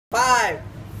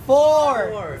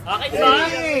4, Akin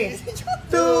ba? 3,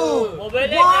 2, 1.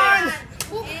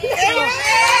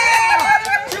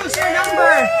 Choose your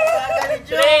number.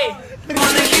 3.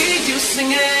 Wanna hear you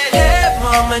sing it, hey,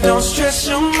 mama, don't stress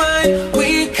your mind.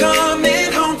 We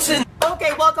coming home tonight.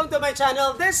 Okay, welcome to my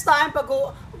channel. This time,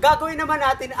 gagawin naman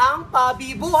natin ang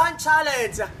Pabibuhan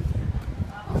Challenge.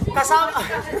 Kasama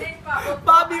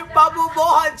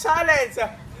Pabibuhan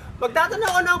Challenge. Magtatanong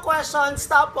ako ng questions,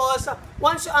 tapos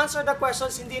once you answer the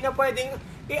questions, hindi na pwedeng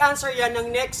i-answer yan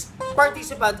ng next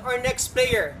participant or next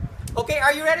player. Okay, are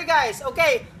you ready guys?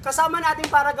 Okay, kasama natin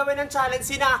para gawin ng challenge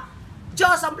sina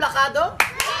Diyos ang Plakado,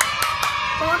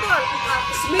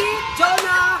 Smith,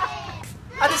 Jonah,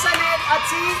 at Sanet, at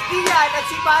si Ian, at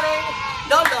si Pareng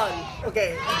London.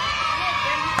 Okay.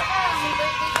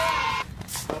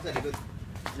 Sa likod.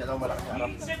 Siya daw malakas sa harap.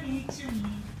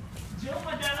 Joe,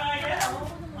 madaraya.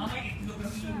 Ang itlog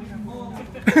ang imin mo.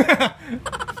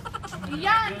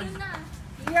 Iyan, yun na.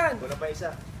 Ian. Wala pa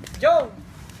isa. Joe.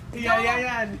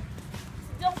 Iyan.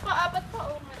 Yung pa-apat pa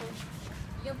o meron.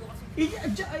 Iyan bukas. Iyan.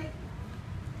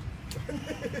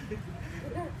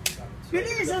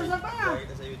 Bilis, sa pa.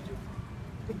 Pakita sa YouTube.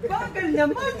 Bagal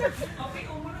naman. Okay,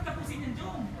 muna tapusin yan,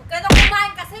 Joe. Huwag ka na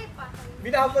kumain kasi pa.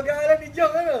 Binapag-aaral ni Joe,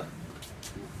 ano?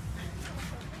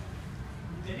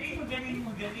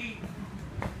 Magaling.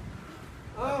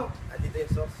 Oh. Dito yung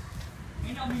sauce.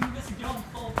 May nauminuga si Joe.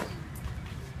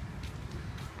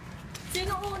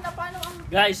 Sino una? Paano ang...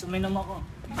 Guys, uminom ako.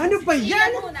 Ano ba yan?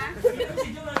 Iyan muna?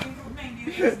 Si Joe nag-improve na, hindi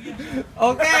rin.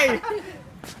 Okay.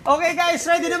 Okay guys,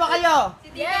 ready na ba kayo? Si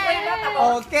Dito ko yung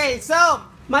tatapos. Okay, so,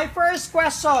 my first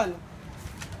question.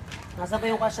 Nasa pa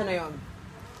yung question na yun?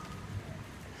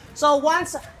 So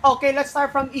once, okay, let's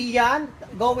start from Ian,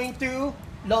 going to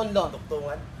London.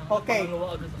 Tuktungan. Okay.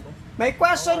 My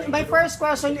first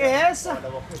question is,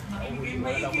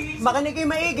 makinig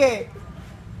kayo maigi.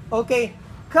 Okay,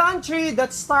 country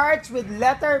that starts with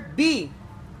letter B.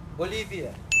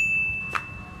 Bolivia.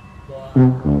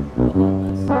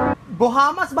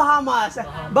 Bahamas.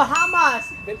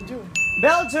 Belgium.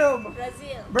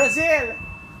 Brazil.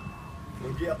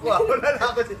 Hindi ako. Wala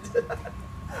na ako dito.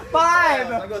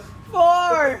 5,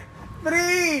 4,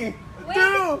 3,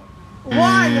 2,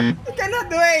 1. You cannot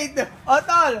wait.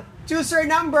 Otol, choose your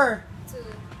number.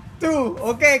 2.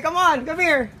 Okay, come on, come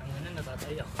here.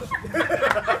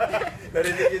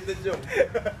 Narinig yun doon, Joe.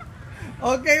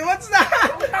 Okay, what's that?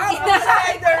 Apple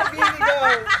cider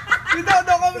vinegar.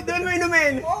 Dito mo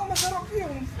inumin. Oh, masarap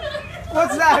yun.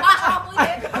 What's that?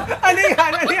 Ano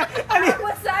yan?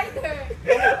 Apple cider.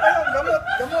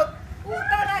 Gamot.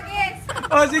 Puta na, guys.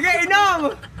 Oh, sige,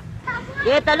 inom.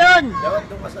 Talon!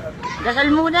 Dapat doon masarap. Dasal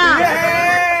muna!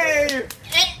 Yay!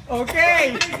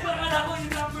 Okay.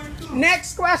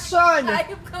 Next question.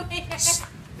 Ayop kami.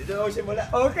 Dito ako simula.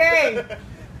 Okay.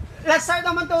 Let's start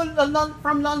naman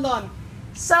from London.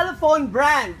 Cell phone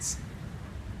brands.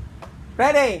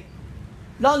 Ready?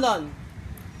 London.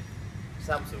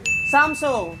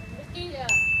 Samsung.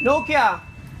 Nokia.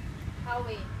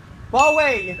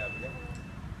 Huawei.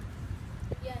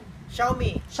 Yan.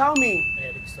 Xiaomi.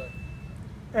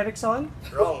 Ericsson.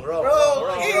 Wrong. 5.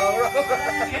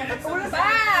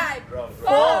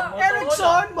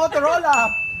 Ericsson.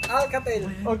 Motorola. Alcatel.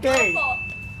 Okay.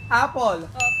 Apple.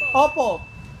 Oppo.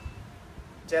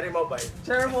 Cherry Mobile.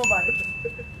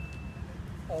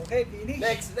 Okay, finish.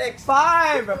 Next.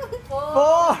 5,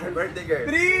 4, Birthday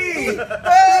girl. 3,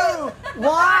 2, 1.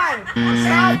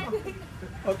 Stop.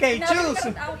 Okay,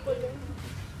 choose.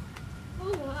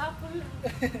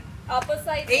 Apple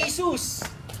cider. Asus.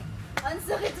 Ang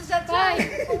sakit sa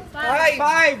chay. 5.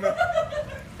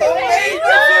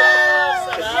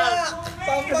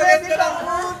 Pambalit ka ng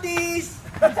fruities.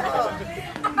 Yan.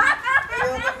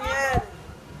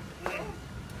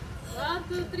 1,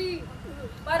 2, 3.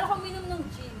 Para kung minom ng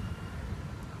gin.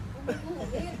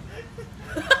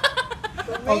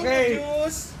 Okay.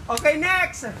 Juice. Okay,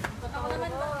 next. Ako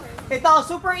naman ba? Ito,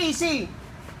 super easy.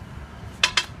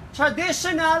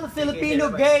 Traditional Filipino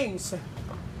games.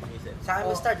 Sa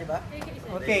akin start, di ba?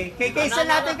 Okay, kay Kailan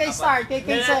natin kay start. Kay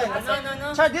Kailan.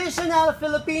 Traditional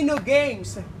Filipino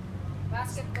games.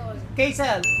 Basketball.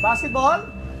 Kailan, basketball?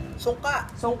 Sungka.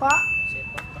 Sungka?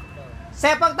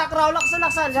 Sepak takraw.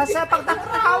 Laksan. Sepak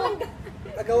takraw.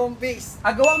 Agawang base.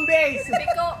 Agawang base.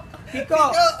 Piko.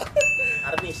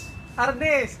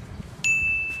 Arnis.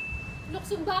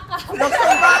 Luksong baka.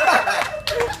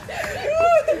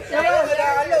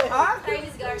 Ha?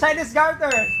 Chinese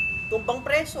garter. Tumbang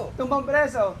preso.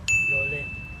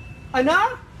 Ano?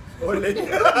 Ulit.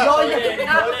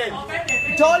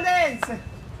 Jolens.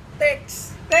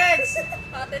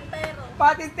 Patentero.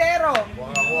 Patintero.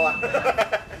 Buha.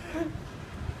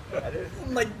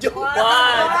 Madyo. 1,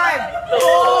 5,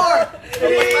 4,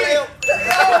 3,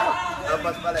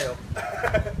 Tapos palayo.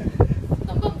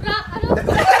 Tumbabra, ano?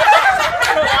 2,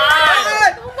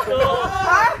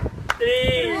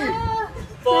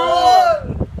 3, 4,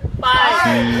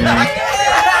 5.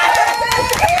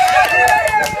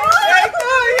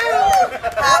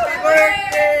 Happy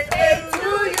birthday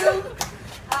to you.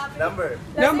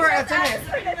 Number, at saan eh?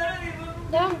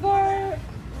 Number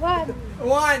 1.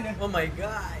 1. Oh my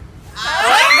God.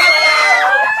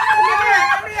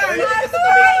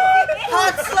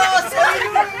 Hot sauce!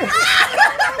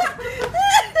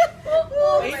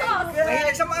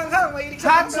 Mahilig sa maanghang, mahilig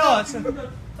sa Hot sauce.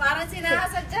 Parang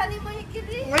sinasadya ni Michael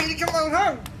eh. Mahilig sa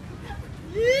maanghang.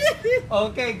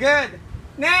 Okay, good.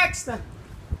 Next.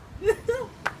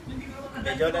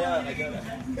 Medyo na yan.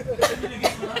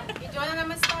 Medyo na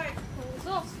naman start.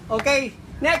 Okay,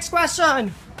 next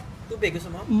question. Tubig, gusto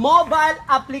mo? Mobile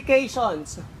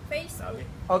applications. Facebook.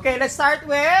 Okay, let's start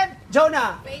with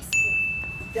Jonah. Facebook.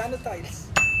 Piano tiles.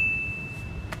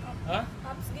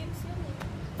 Apps games yun eh.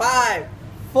 5,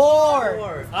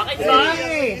 4, 4. Akin ba?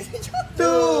 3,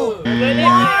 2,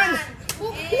 1.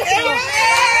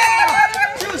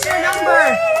 Choose your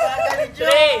number.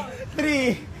 3.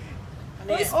 3.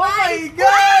 Oh my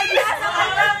God!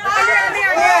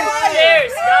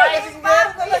 Cheers, guys! Ang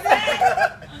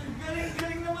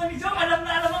galing-galing naman ni Joe. Alam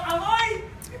na alam ang amoy.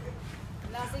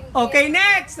 Okay,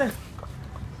 next.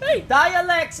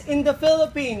 Dialects in the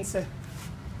Philippines.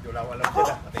 Wala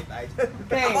sila. Patay tayo dyan.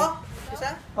 Okay. Ako?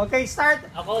 Isa? Okay, start.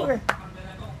 Ako.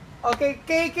 Okay,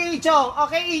 KK Jong.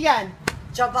 Okay, Ian.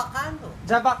 Chabacano.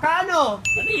 Jabacano.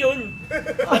 Ano yun?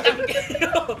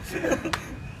 Batanggero.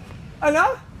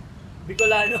 Ano?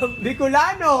 Bicolano.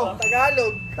 Bicolano.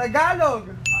 Tagalog. Tagalog.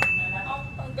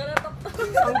 Panggalatok.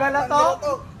 Ang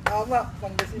galatok. Tama,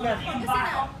 Pangasinan.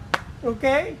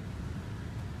 Okay.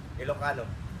 Ilocano.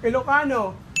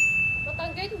 Ilocano.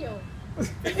 Batanggenyo. 5,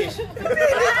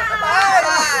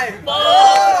 4,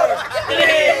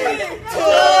 3,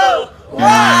 2,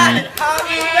 1.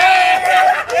 Happy birthday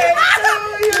to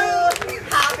you.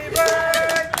 Happy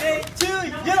birthday to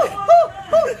you!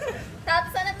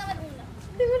 Tapos anak naman una.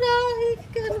 Hindi ko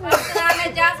nakakikano. Kailangan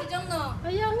dyan si Jong no?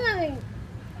 Ayaw nga eh.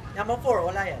 Number 4,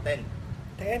 wala yan. 10.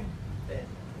 10.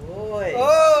 Uy.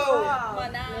 Oh!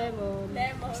 Mana.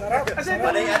 Lemon. Sarap.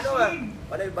 Panay ano ah.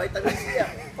 Panay vitamin C ah.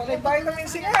 Panay vitamin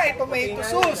C nga eh. Tomato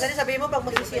sauce. Kasi sabihin mo pag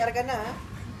mag-CCR ka na, ha?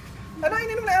 Ano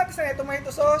ininom na natin sa tomato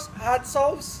sauce, hot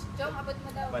sauce. Jong, abot mo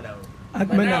daw. Manaw. At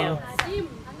manaw. Sim.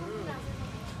 Ano na?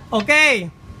 Okay.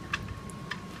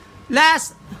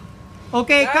 Last.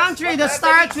 Okay, country that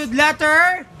starts with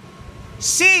letter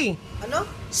C. Ano?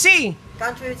 C.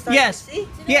 Country with Yes. C?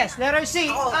 Yes, letter C.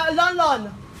 Ako.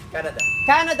 London. Canada.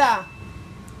 Canada.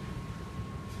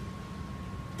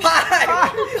 5!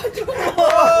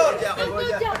 Cambodia.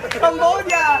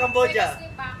 Cambodia. Cambodia.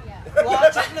 Czechoslovakia. Wow,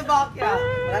 Czechoslovakia.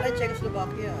 Wala na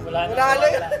Czechoslovakia. Wala na. Wala na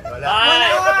yan. Wala.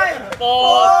 5,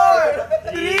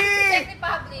 4. 4, 3. Czech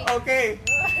Republic. Okay.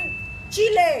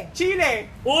 Chile!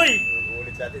 Chile. Uy!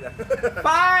 Ulit sa atin ah.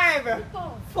 5,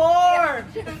 4,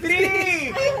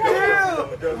 3,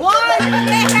 2, 1.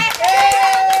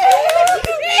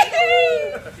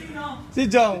 Si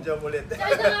Jong. Medyo ulit.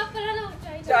 China nga pala no.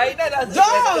 China. China na.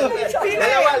 Jong!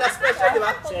 Dalawa, last question, di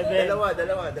ba? 7.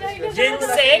 Dalawa.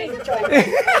 Ginseng.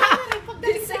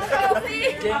 Ginseng coffee.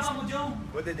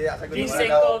 Buti di sagot. Ginseng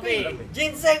Wala daw. coffee.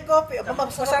 Ginseng coffee. Aba,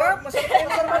 Masarap. Masarap.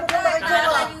 Masarap na tayo dyan,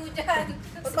 ha? Ayaw dyan.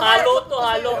 Halo to,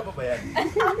 halo. Ano ba yan?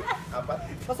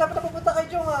 4. Masarap na pupunta kayo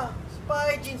dyan, ha?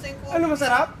 Spy, ginseng coffee. Ano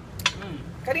masarap?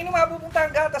 Kanino mapupunta ang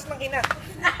gatas ng ina?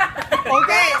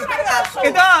 Okay.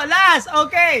 Ito, last.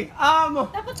 Okay.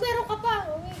 Dapat meron ka pa.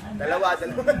 Okay. Dalawa.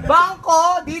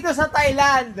 Bangko dito sa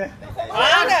Thailand.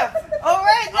 Ah! Oh,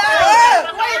 wait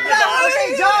lang. Wait lang.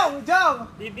 Okay, Jong.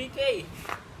 BBK.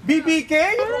 BBK?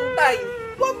 Tay.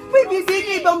 May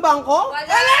BBK bang bangko? Wala.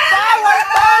 Power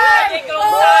time! Okay,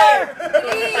 Krongtay.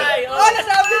 Krongtay. Oh,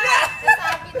 nasabi na.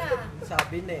 Nasabi na.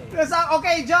 Sabi na eh.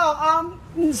 Okay, Jong.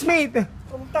 Smith.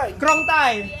 Tay. Krong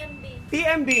Thai. PMB.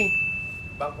 TMB.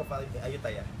 Bangko pa rin.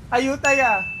 Ayutaya.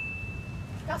 Ayutaya.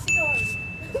 Kasigor.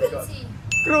 Kunsi.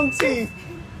 Krong C.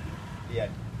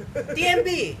 Yan. TMB!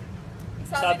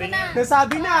 Sabi ko na.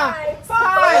 Nasabi na. 5,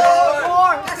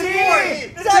 4,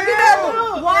 3, Nasabi na.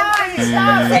 2, 1.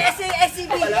 Stop.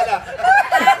 SCB! Wala na.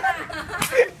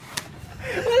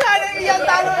 Wala na iyang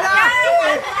talo na.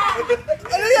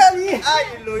 Ano yan? Ay,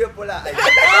 yung luyo pula. Ay.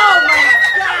 Oh my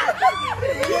God.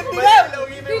 Yan, dilaw.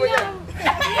 Ilawin mo yan.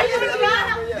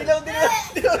 Dilaw.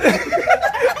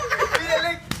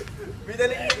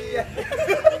 Binalik mo yan.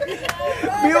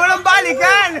 May walang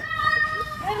balikan.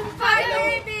 Fire,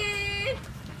 baby!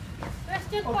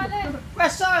 Question pala.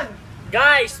 Question.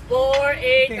 Guys,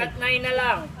 4, 8, at 9 na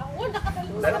lang. Ako,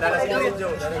 nakatalo. Darating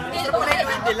Joe.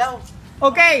 Dilaw.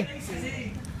 Okay.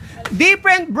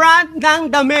 Different brand ng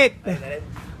damit.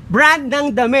 Brand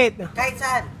ng damit. Kahit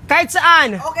saan. Kahit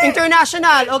saan. Okay.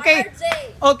 International. Okay. RJ.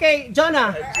 Okay,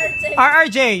 Jonah. RJ.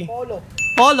 RRJ. Polo.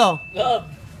 Polo. Love.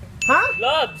 Ha?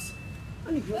 Loves.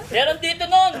 Meron dito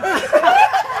nun. Oh,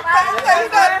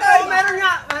 meron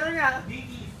nga. Meron nga.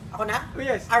 Ako na? Oh,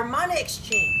 yes. Armani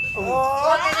Exchange.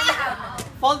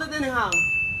 Folded and hung.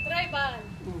 Tribal.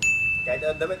 Kahit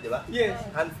ang damit, di ba? Yes.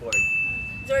 Hanford.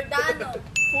 Giordano.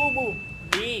 Kubo.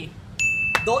 B.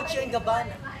 Dolce &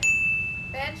 Gabbana.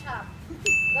 Pen shop.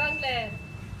 Wrangler.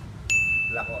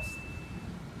 Lakas.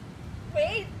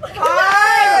 Wait.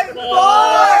 5,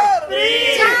 4,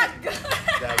 3. Jag.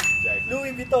 Jag.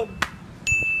 Louis Vuitton.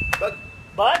 Bag.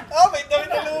 Bad? Oh, may damit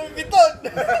na Louis Vuitton.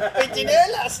 May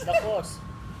chinelas. Lakos.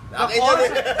 Akin yun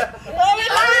eh. 5,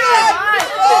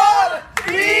 4,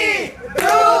 3,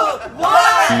 2,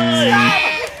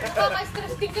 1.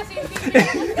 Baka-stress din kasi hindi.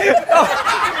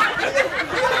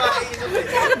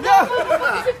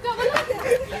 Isip ka wala.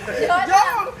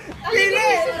 Jong!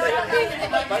 Pili!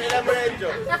 Pangilan mo na yun,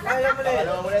 Joe. Pangilan mo na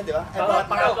yun, di ba?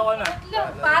 Pangatlo ko na.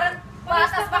 Parang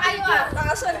patas pa kayo ah.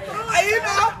 Ayun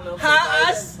o!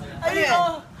 Haas! Ayun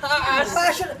o! Haas!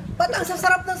 Ba't ang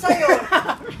sasarap ng sayo?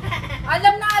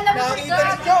 Alam na alam mo. Nakakita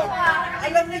ni Joe.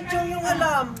 Alam ni Joe yung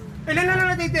alam. Ilan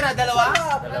na natitira? Dalawa?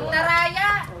 Sarap. Ang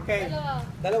naraya. Okay.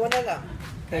 Dalawa na lang.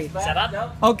 Sarap.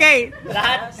 Okay.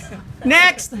 Lahat.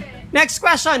 Next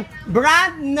question.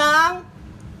 Brand ng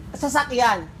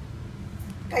sasakyan.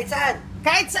 Kahit saan.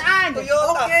 Kahit saan.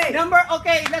 Toyota.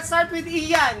 Okay, let's start with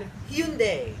Ian.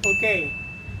 Hyundai. Okay.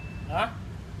 Ha?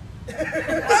 5, 4,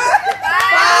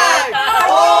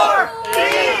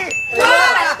 3,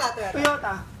 2,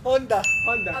 Toyota. Honda.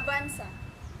 Honda. Avanza.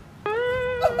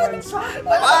 5,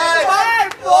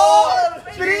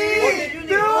 4, 3, 2,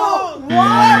 1.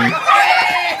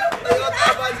 Toyota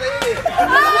Avanza yun eh.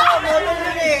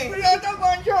 Toyota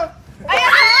Banjo.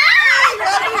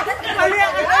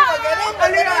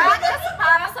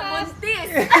 Para sa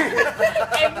buntis.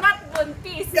 Not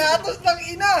buntis. Gatos ng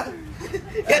ina.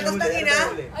 Gatos ng ina?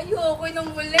 Ayoko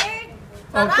nung muli.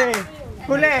 Okay.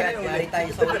 Huli. Yari tayo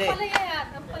sa uli.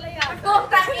 Ang palaya.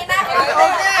 Putang ina.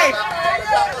 Okay.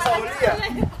 Sa uli ah.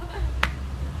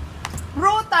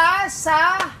 Prutas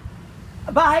sa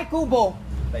bahay kubo.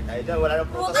 Tayo tayo dyan, wala nang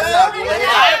prutas.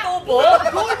 Ay, tubo.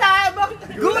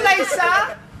 Gulay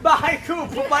sa bahay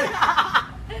kubo pala.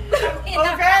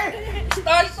 Okay.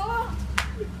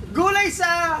 Gulay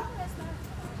sa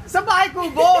bahay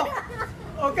kubo.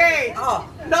 Okay. Oh.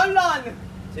 Lon.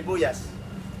 Sibuyas.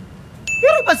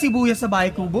 Pero ba sibuyas sa bahay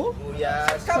kubo?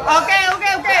 Sibuyas. Okay.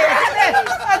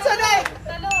 Atsane.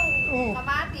 Talong.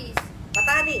 Kamatis.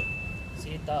 Patani.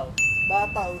 Sitaw.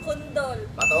 Bataw. Kundol.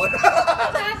 Baton.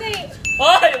 Tati.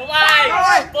 Hoy!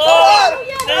 5,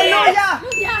 4, 3. Luya.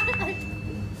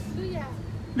 Luya.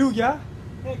 Luya?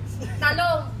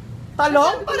 Talong.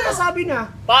 Talong? Para sabi na.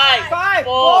 5, 5, 4,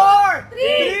 4,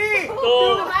 3,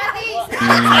 2, Kamatis.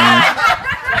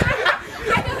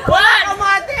 1.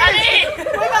 Kamati! Ali!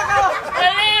 Wala ka!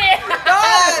 Ali!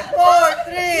 5,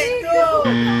 4,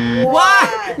 3, 2,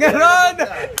 1! Ganon!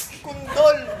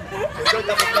 Kundol. Ito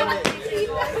tapos lang eh.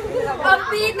 Ang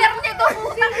bitter nito.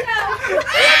 Pusing na.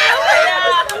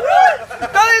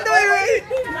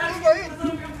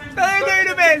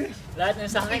 Tayo, Ben! Lahat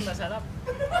ng sakay masarap.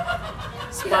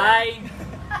 Spy,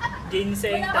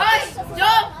 ginseng, Hoy!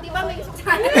 Jom! Di ba may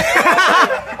suksan?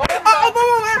 Opo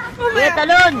mo nga! Kuya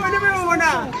Talon, Ano ba mo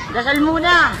muna? dasal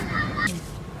muna.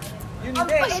 Ang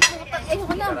pait mo.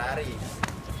 Ayoko na. Ferrari.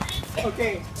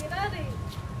 Okay.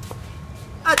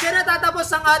 At yan na tatapos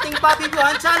ang ating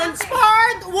Pabibohan Challenge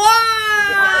Part 1!